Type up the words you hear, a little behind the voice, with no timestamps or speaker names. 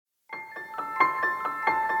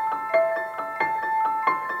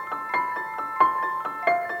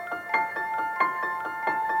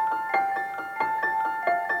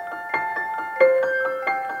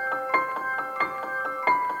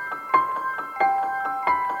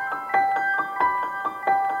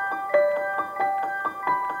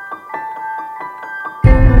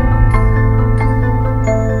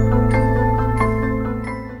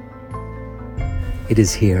It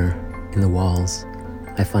is here, in the walls,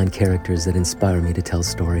 I find characters that inspire me to tell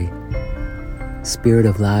story. Spirit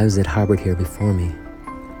of lives that harbored here before me,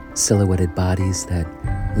 silhouetted bodies that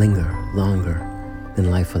linger longer than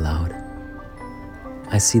life allowed.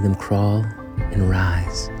 I see them crawl and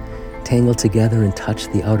rise, tangle together and touch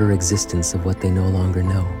the outer existence of what they no longer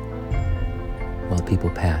know, while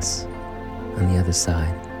people pass on the other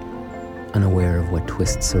side, unaware of what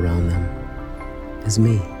twists around them.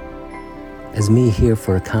 As me here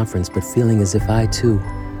for a conference, but feeling as if I too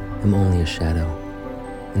am only a shadow.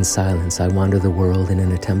 In silence, I wander the world in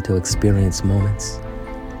an attempt to experience moments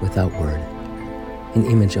without word, in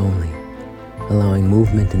image only, allowing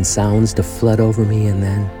movement and sounds to flood over me, and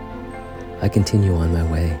then I continue on my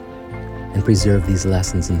way and preserve these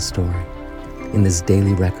lessons in story, in this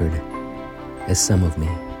daily record, as some of me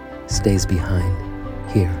stays behind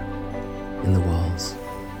here in the walls.